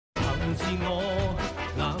自我，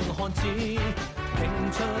硬漢子拼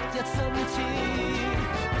出一身刺，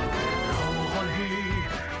流汗血，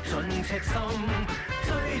盡赤心，追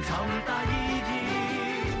尋大意義。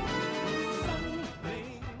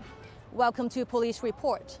 Welcome to Police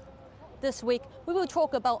Report. This week, we will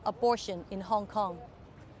talk about abortion in Hong Kong.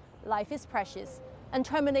 Life is precious, and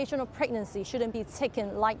termination of pregnancy shouldn't be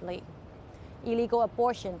taken lightly. Illegal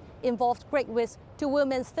abortion involves great risk to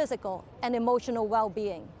women's physical and emotional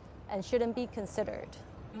well-being, and shouldn't be considered.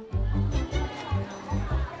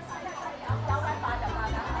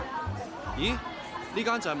 咦？呢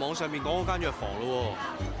間就係網上面講嗰間藥房咯喎。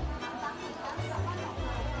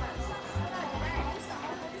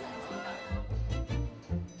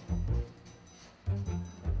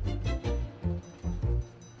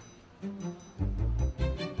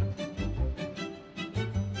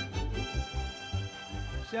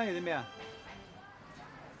 先生要啲咩啊？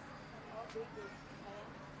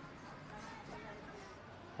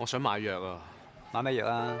我想買藥啊！買咩藥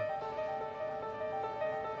啊？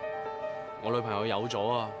我女朋友有咗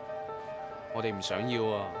啊！我哋唔想要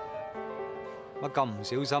啊！乜咁唔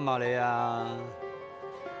小心啊你啊？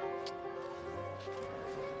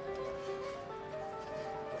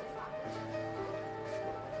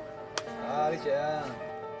呢隻啊，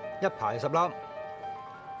一排10粒，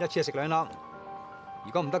一次食2粒。 如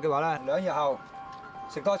果唔得嘅話咧，2日後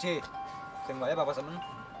食多次，成為180蚊。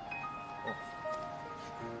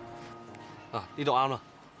啊，呢度啱啦。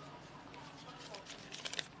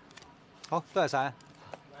好，多謝晒。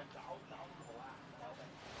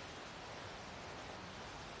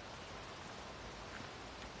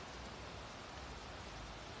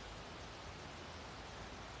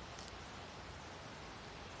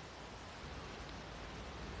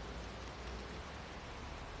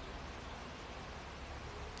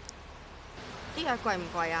啲藥貴唔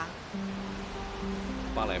貴啊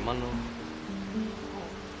？100零蚊咯。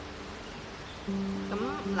咁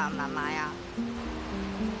難唔難買啊？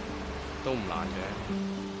都唔難嘅。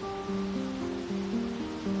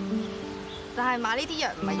但係買呢啲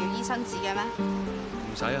藥唔係要醫生紙嘅咩？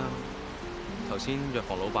唔使啊！頭先藥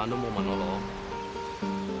房老闆都冇問我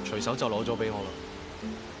攞，隨手就攞咗俾我啦。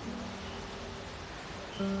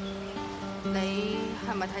你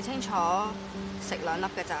係咪睇清楚食2粒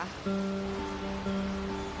嘅咋？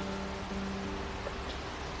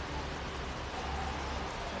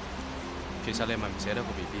 其實你係咪唔捨得個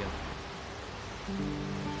BB 啊？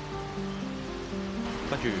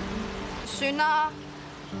不如算啦，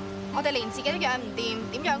我哋連自己都養唔掂，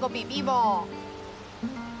點養個 BB 噃？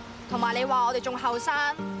同埋你話我哋仲後生，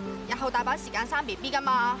日後大把時間生 BB 㗎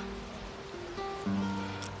嘛？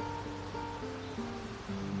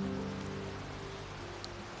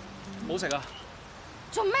好食啊！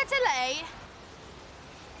做咩啫你？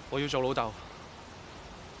我要做老豆，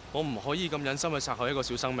我唔可以咁忍心去殺害一個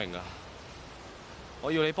小生命啊！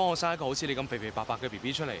 我要你幫我生一個好似你咁肥肥白白嘅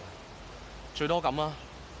BB 出嚟，最多咁啊！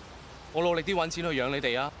我努力啲揾錢去養你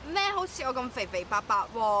哋啊！咩好似我咁肥肥白白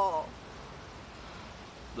喎？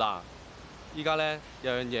嗱，依家咧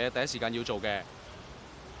有樣嘢第一時間要做嘅，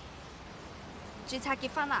註冊結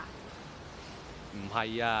婚啊？唔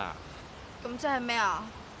係啊！咁即係咩啊？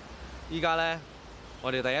依家咧，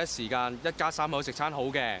我哋第一時間一家3口食餐好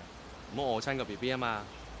嘅，唔好餓親個 BB 啊嘛！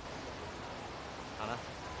行啦。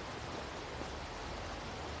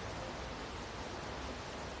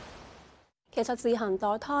 其實自行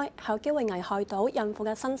墮胎係有機會危害到孕婦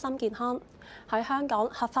嘅身心健康。喺香港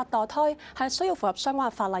合法墮胎係需要符合相關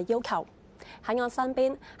嘅法例要求。喺我身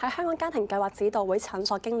邊係香港家庭計劃指導會診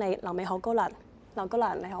所經理劉美好姑娘。劉姑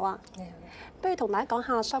娘你好啊，你好。不如同大家講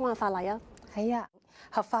下相關嘅法例啊。係啊，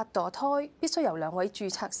合法墮胎必須由2位註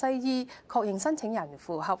冊西醫確認申請人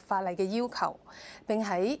符合法例嘅要求，並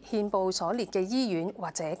喺憲報所列嘅醫院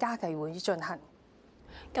或者家計會進行。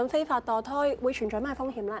 咁非法墮胎會存在咩風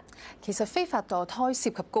險呢？其實非法墮胎涉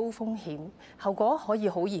及高風險，後果可以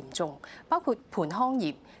好嚴重，包括盆腔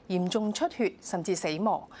炎、嚴重出血甚至死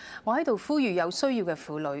亡。我喺度呼籲有需要嘅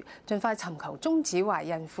婦女盡快尋求終止懷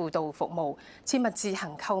孕輔導服務，切勿自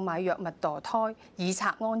行購買藥物墮胎，以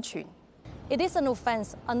策安全。It is an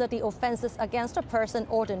offense under the Offences Against a Person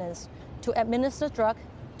Ordinance to administer drug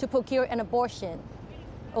to procure an abortion.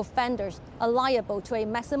 Offenders are liable to a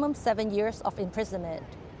maximum 7 years of imprisonment.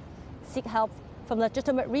 Seek help from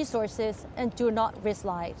legitimate resources and do not risk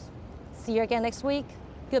lives. See you again next week.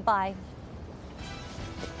 Goodbye.